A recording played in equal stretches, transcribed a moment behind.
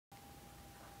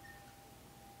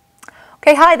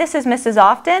Okay, hi, this is Mrs.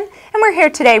 Often, and we're here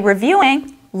today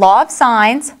reviewing law of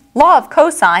sines, law of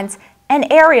cosines,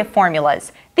 and area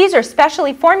formulas. These are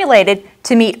specially formulated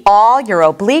to meet all your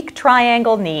oblique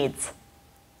triangle needs.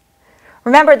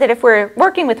 Remember that if we're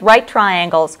working with right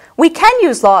triangles, we can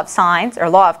use law of sines or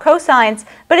law of cosines,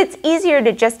 but it's easier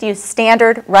to just use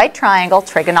standard right triangle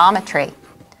trigonometry.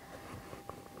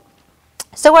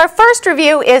 So our first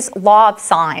review is law of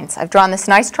sines. I've drawn this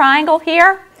nice triangle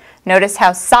here. Notice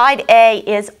how side A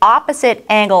is opposite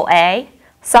angle A,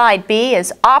 side B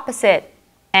is opposite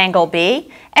angle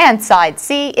B, and side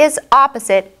C is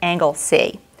opposite angle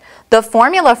C. The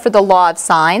formula for the law of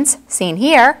sines, seen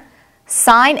here,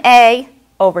 sine A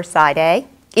over side A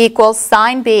equals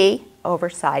sine B over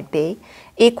side B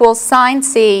equals sine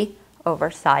C over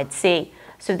side C.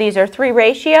 So these are three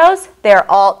ratios. They're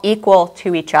all equal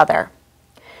to each other.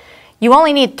 You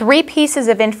only need three pieces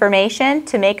of information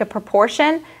to make a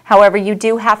proportion. However, you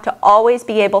do have to always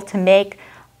be able to make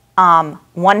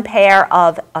one pair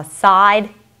of a side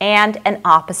and an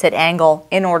opposite angle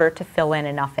in order to fill in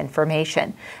enough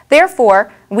information.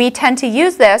 Therefore, we tend to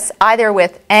use this either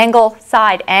with angle,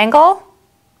 side, angle,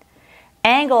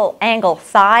 angle,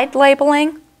 side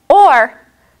labeling, or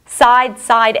side,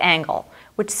 side, angle,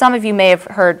 which some of you may have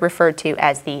heard referred to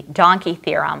as the donkey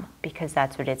theorem, because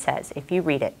that's what it says if you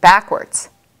read it backwards.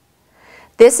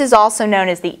 This is also known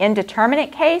as the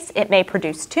indeterminate case. It may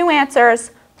produce two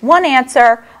answers, one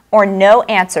answer, or no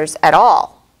answers at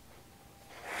all.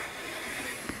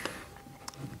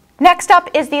 Next up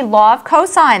is the law of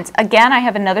cosines. Again, I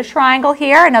have another triangle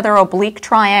here, another oblique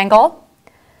triangle.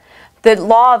 The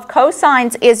law of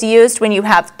cosines is used when you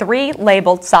have three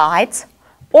labeled sides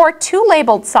or two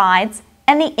labeled sides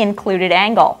and the included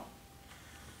angle.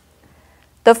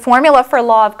 The formula for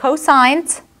law of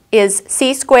cosines is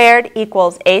c squared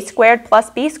equals a squared plus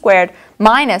b squared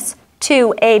minus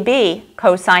 2ab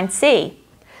cosine c.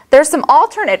 There's some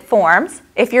alternate forms.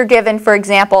 If you're given, for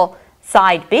example,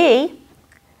 side b,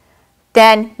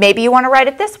 then maybe you want to write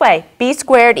it this way. B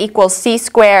squared equals c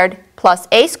squared plus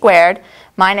a squared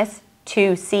minus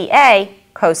 2ca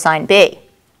cosine b.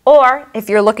 Or if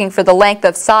you're looking for the length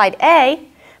of side A,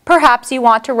 perhaps you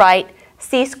want to write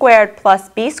c squared plus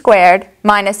b squared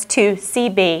minus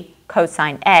 2cb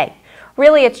cosine A.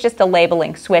 Really, it's just a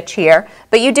labeling switch here,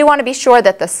 but you do want to be sure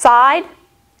that the side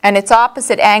and its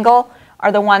opposite angle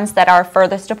are the ones that are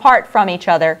furthest apart from each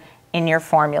other in your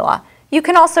formula. You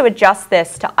can also adjust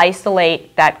this to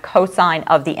isolate that cosine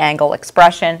of the angle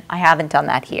expression. I haven't done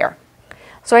that here.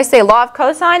 So I say law of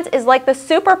cosines is like the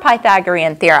super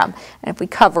Pythagorean theorem. And if we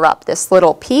cover up this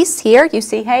little piece here, you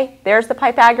see, hey, there's the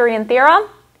Pythagorean theorem,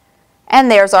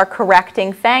 and there's our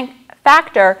correcting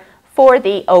factor for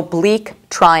the oblique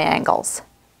triangles.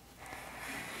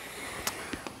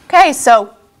 Okay,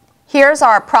 so here's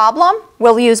our problem.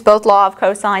 We'll use both law of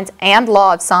cosines and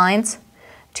law of sines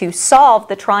to solve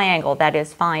the triangle, that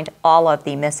is, find all of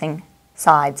the missing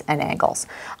sides and angles.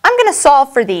 I'm going to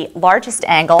solve for the largest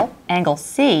angle, angle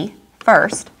C,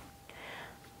 first,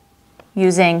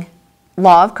 using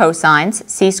law of cosines.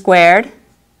 C squared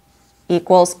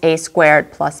equals a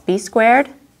squared plus b squared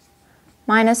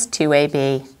minus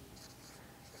 2ab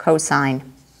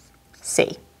cosine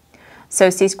c. So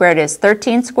c squared is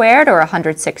 13 squared, or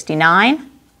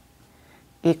 169,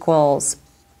 equals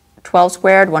 12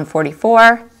 squared,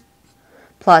 144,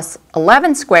 plus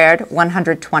 11 squared,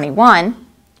 121,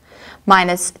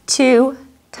 minus 2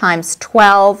 times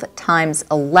 12 times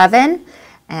 11,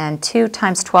 and 2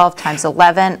 times 12 times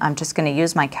 11, I'm just going to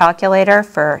use my calculator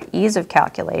for ease of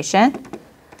calculation,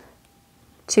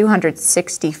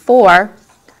 264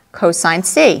 cosine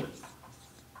c.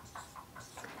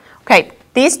 Okay,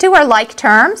 these two are like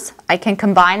terms. I can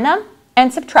combine them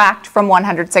and subtract from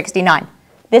 169.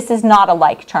 This is not a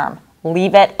like term.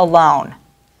 Leave it alone.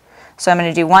 So I'm going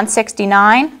to do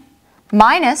 169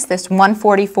 minus this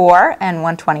 144 and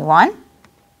 121.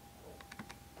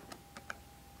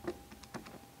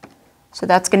 So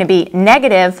that's going to be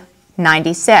negative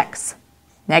 96.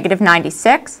 Negative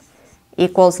 96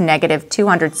 equals negative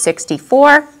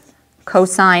 264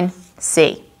 cosine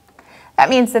c. That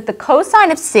means that the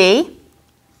cosine of c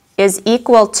is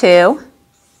equal to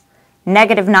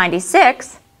negative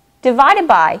 96 divided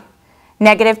by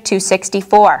negative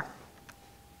 264.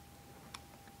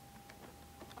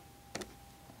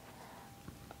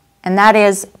 And that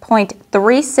is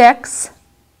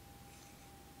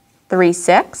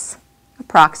 0.3636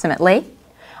 approximately.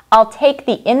 I'll take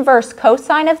the inverse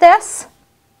cosine of this,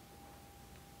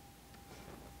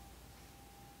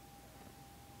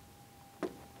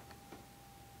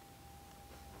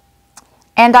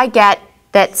 and I get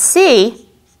that C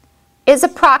is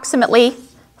approximately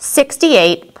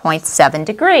 68.7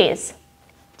 degrees.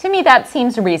 To me, that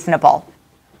seems reasonable.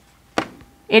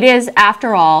 It is,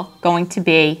 after all, going to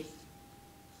be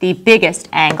the biggest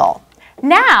angle.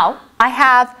 Now, I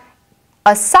have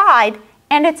a side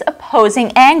and its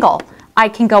opposing angle. I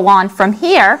can go on from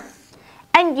here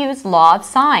and use law of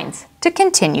sines to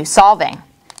continue solving.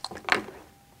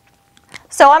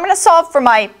 So I'm going to solve for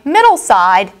my middle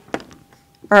side,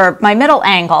 or my middle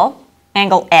angle,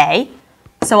 angle A.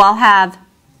 So I'll have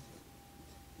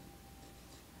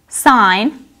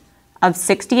sine of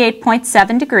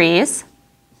 68.7 degrees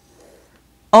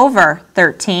over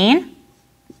 13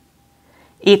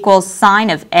 equals sine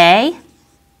of A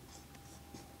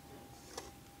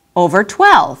over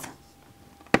 12.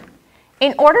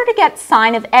 In order to get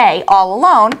sine of A all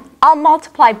alone, I'll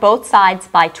multiply both sides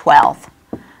by 12.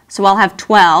 So I'll have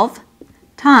 12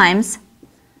 times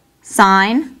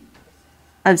sine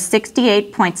of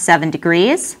 68.7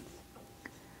 degrees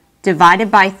divided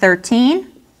by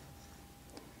 13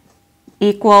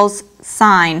 equals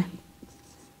sine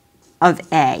of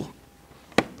A.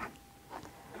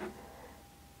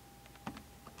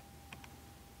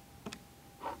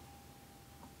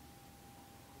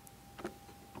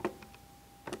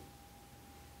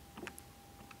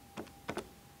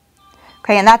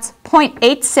 Okay, and that's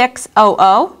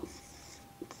 0.8600.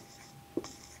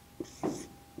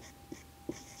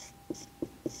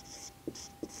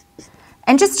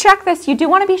 And just check this. You do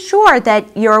want to be sure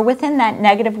that you're within that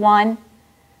 -1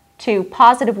 to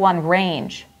 +1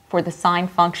 range for the sine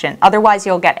function. Otherwise,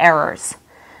 you'll get errors.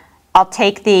 I'll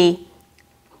take the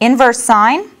inverse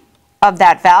sine of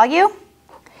that value,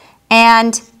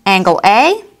 and angle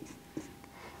A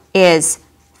is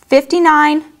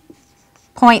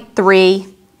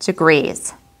 59.3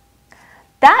 degrees.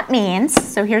 That means,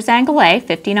 so here's angle A,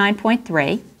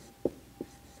 59.3.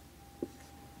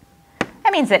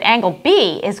 That means that angle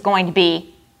B is going to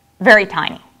be very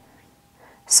tiny.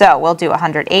 So we'll do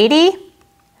 180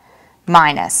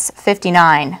 minus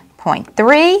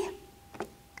 59.3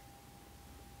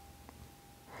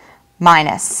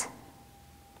 minus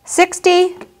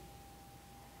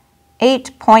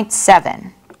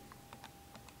 68.7.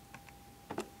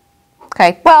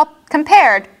 Okay, well,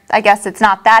 compared, I guess it's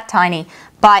not that tiny,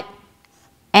 but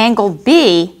angle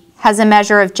B has a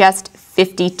measure of just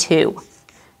 52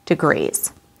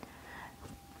 degrees.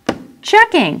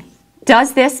 Checking,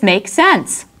 does this make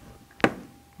sense?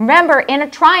 Remember, in a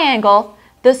triangle,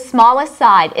 the smallest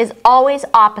side is always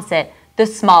opposite the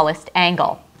smallest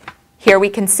angle. Here we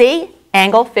can see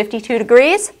angle 52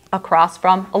 degrees across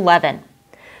from 11.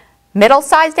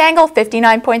 Middle-sized angle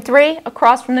 59.3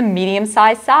 across from the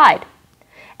medium-sized side.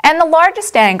 And the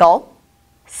largest angle,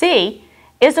 C,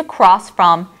 is across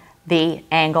from the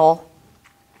angle,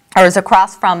 or is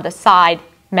across from the side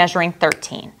measuring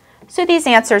 13. So these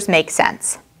answers make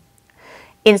sense.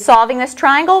 In solving this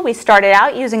triangle, we started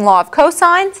out using law of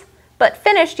cosines, but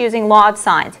finished using law of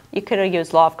sines. You could have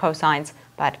used law of cosines,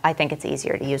 but I think it's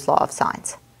easier to use law of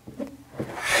sines.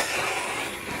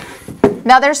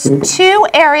 Now there's two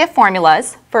area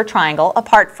formulas for a triangle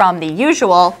apart from the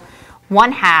usual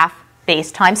 1/2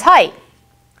 base times height.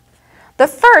 The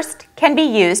first can be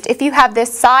used if you have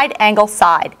this side angle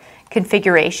side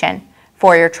configuration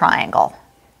for your triangle.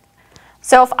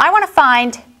 So if I want to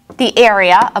find the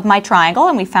area of my triangle,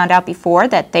 and we found out before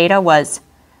that theta was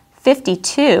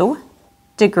 52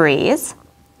 degrees,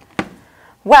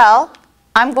 well,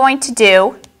 I'm going to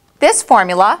do this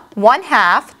formula,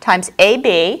 1/2 times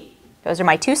AB, those are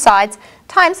my two sides,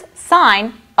 times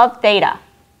sine of theta.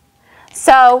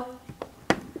 So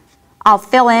I'll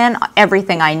fill in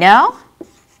everything I know.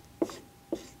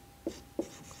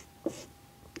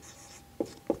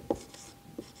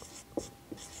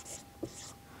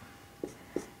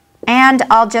 And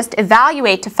I'll just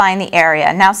evaluate to find the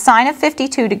area. Now, sine of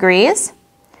 52 degrees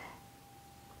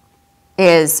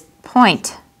is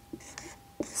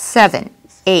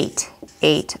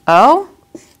 0.7880.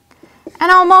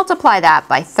 And I'll multiply that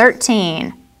by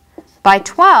 13, by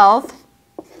 12,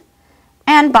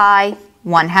 and by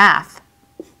 1/2.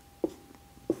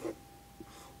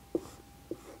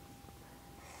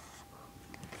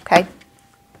 Okay.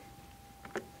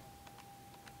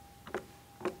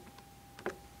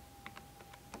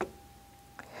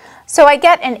 So I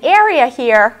get an area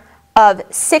here of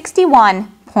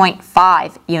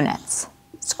 61.5 units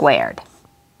squared.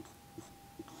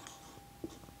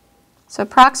 So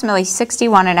approximately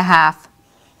 61.5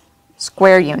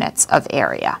 square units of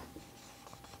area.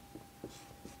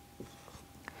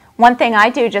 One thing I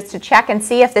do just to check and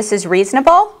see if this is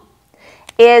reasonable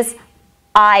is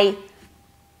I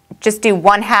just do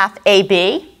 1/2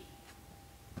 AB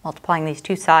multiplying these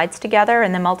two sides together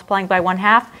and then multiplying by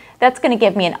 1/2, that's going to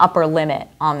give me an upper limit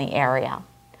on the area.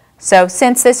 So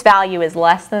since this value is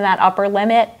less than that upper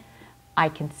limit, I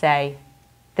can say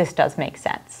this does make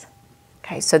sense.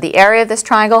 Okay, so the area of this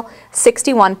triangle,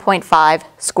 61.5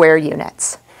 square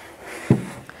units.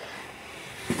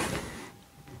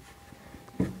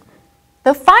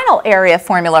 The final area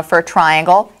formula for a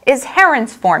triangle is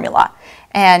Heron's formula.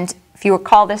 And if you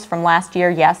recall this from last year,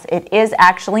 yes, it is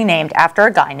actually named after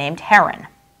a guy named Heron.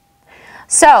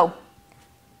 So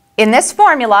in this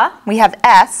formula, we have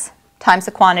S times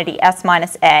the quantity S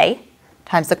minus A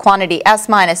times the quantity S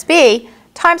minus B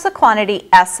times the quantity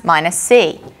S minus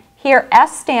C. Here,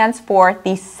 S stands for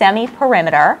the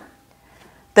semi-perimeter,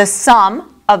 the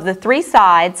sum of the three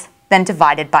sides, then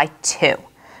divided by 2.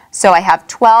 So I have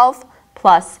 12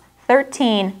 plus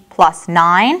 13 plus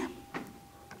 9.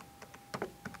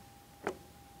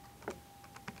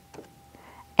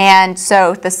 And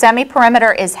so the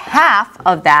semi-perimeter is half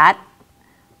of that,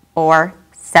 or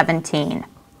 17.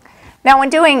 Now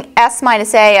when doing S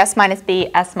minus A, S minus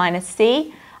B, S minus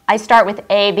C, I start with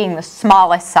A being the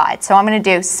smallest side. So I'm going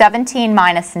to do 17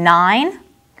 minus 9,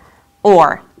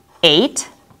 or 8.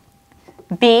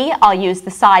 B, I'll use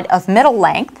the side of middle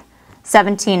length.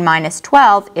 17 minus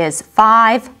 12 is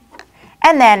 5.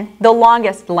 And then the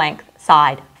longest length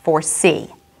side for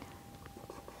C.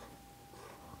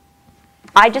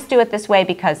 I just do it this way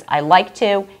because I like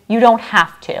to. You don't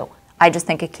have to. I just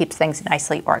think it keeps things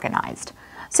nicely organized.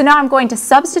 So now I'm going to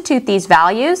substitute these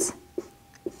values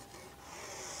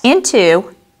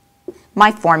into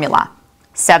my formula.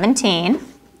 17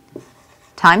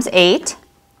 times 8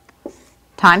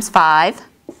 times 5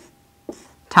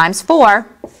 times 4,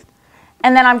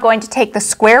 and then I'm going to take the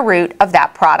square root of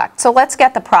that product. So let's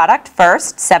get the product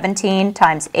first. 17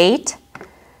 times 8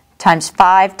 times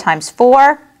 5 times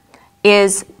 4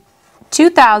 is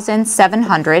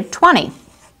 2,720.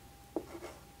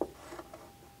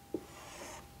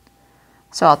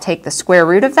 So I'll take the square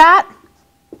root of that,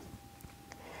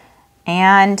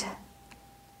 and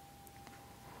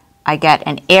I get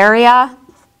an area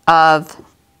of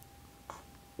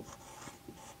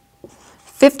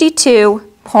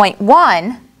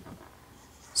 52.1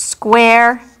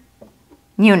 square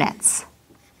units.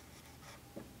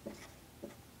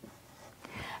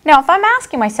 Now, if I'm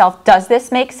asking myself, does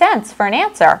this make sense for an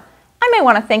answer, I may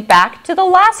want to think back to the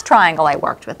last triangle I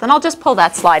worked with, and I'll just pull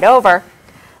that slide over.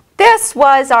 This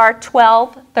was our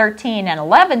 12, 13, and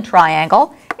 11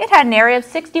 triangle. It had an area of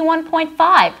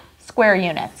 61.5 square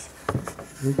units.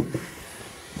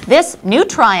 This new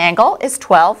triangle is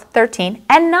 12, 13,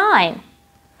 and 9.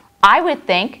 I would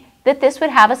think that this would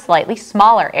have a slightly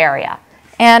smaller area.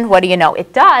 And what do you know?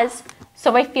 It does.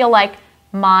 So I feel like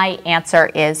my answer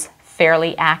is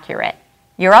fairly accurate.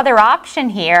 Your other option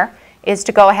here is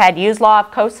to go ahead, use law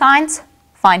of cosines,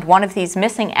 find one of these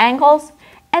missing angles,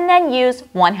 and then use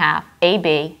 1/2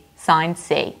 AB sine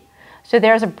C. So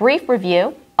there's a brief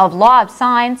review of law of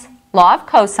sines, law of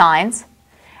cosines,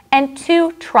 and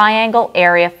two triangle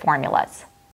area formulas.